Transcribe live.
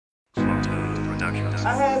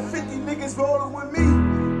I had 50 niggas rolling with me.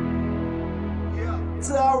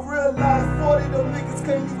 Till I realized 40 of them niggas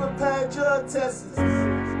can't even pass drug tests.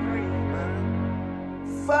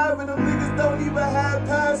 5 of them niggas don't even have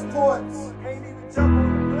passports. Can't even jump on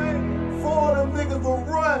the plane. 4 of them niggas will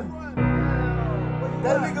run.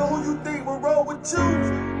 That nigga who you think will roll with you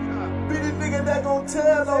be the nigga that gon'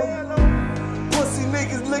 tell on you. Pussy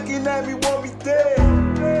niggas looking at me want me dead.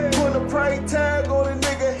 Put a price tag on a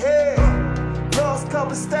nigga head. Lost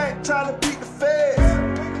couple stack trying to beat the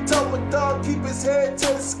feds. Told my dog keep his head to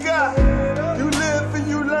the sky. You live and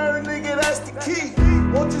you learn, nigga, that's the key.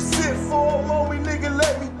 Won't you sit for a moment, nigga,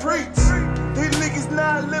 let me preach. These niggas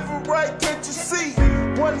not living right, can't you see?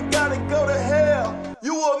 One gotta go to hell,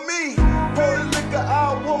 you or me. Pour the liquor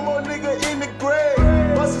out, one more nigga in the grave.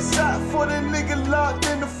 Bust a shot for the nigga locked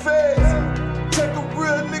in the feds. Check a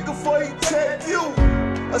real nigga before he check you.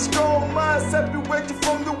 A strong mind separate you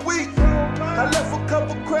from the weak. I left a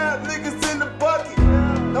couple crab niggas in the bucket.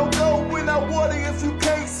 Don't go in that water if you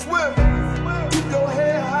can't swim. Keep your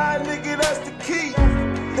head high, nigga, that's the key.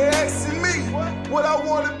 They asking me what I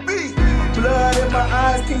wanna be. Blood in my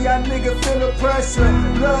eyes, can y'all nigga feel the pressure?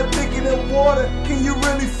 Blood thicker than water, can you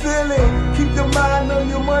really feel it? Keep your mind on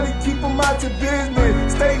your money, keep them out your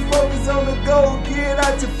business. Stay focused on the goal, get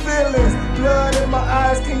out your feelings. Blood in my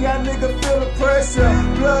eyes, can y'all nigga feel the pressure?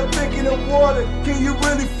 Blood thicker than water, can you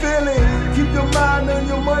really feel it? Keep your mind on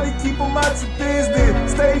your money, keep them out your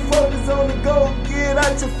business. Stay focused on the goal, get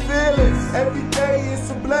out your feelings. Every day is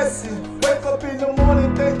a blessing. Wake up in the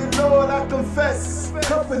morning, thank the Lord, I confess.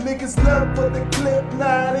 Couple niggas left, but the clip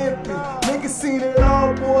not empty. Niggas seen it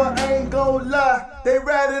all, boy, I ain't gon' lie. They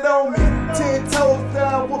ratted on me, 10 toes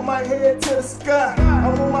down with my head to the sky.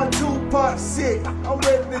 I'm on my Tupac shit, I'm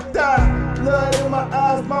ready to die. Blood in my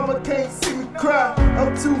eyes, mama can't see me cry.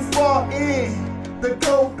 I'm too far in to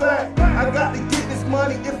go back. I got to get this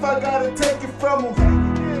money if I gotta take it from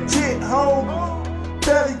them. Get home.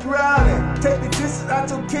 Belly growling, take the dishes out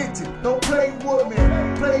your kitchen. Don't play with me,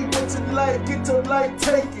 play with your life, get your life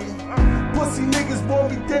taken. Pussy niggas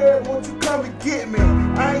want me dead, won't you come and get me?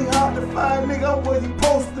 I ain't hard to find, nigga, I'm where you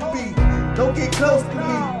supposed to be. Don't get close to me,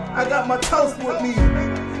 I got my toast with me.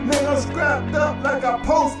 Nigga, I'm scrapped up like I'm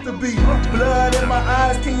supposed to be. Blood in my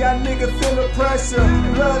eyes, can y'all nigga feel the pressure?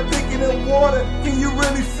 Blood thicker than water, can you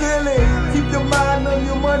really feel it? Keep your mind on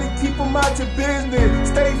your money, keep them out your business.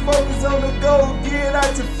 Stay focused on the goal, get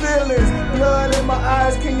out your feelings. Blood in my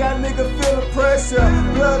eyes, can y'all nigga feel the pressure?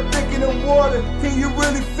 Blood thicker than water, can you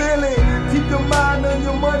really feel it? Keep your mind on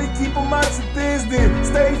your money, keep them out your business.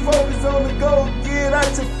 Stay focused on the goal, get out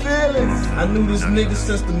your feelings. I knew this nigga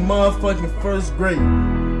since the motherfucking first grade.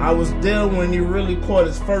 I was there when he really caught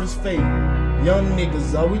his first fade. Young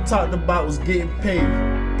niggas, all we talked about was getting paid.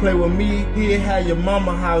 Play with me, he'd have your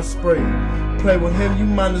mama house sprayed. Play with him, you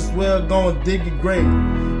might as well go and dig your grave.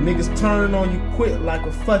 Niggas turn on you quick like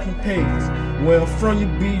a fucking page. Where I'm from, you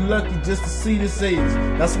be lucky just to see this age.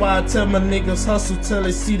 That's why I tell my niggas hustle till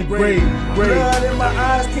they see the grave. Blood in my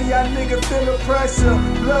eyes, can y'all nigga feel the pressure?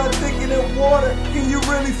 Blood thicker than water, can you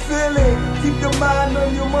really feel it? Keep your mind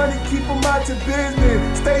on your money, keep them out your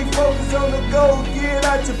business. Stay focused on the goal, get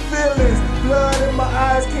out your feelings. Blood in my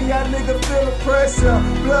eyes, can y'all nigga feel the pressure?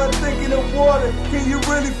 Blood thicker than water, can you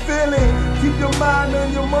really feel it? Keep your mind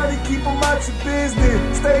on your money, keep them out your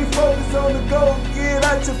business. Stay focused on the goal, get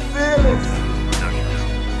out your feelings.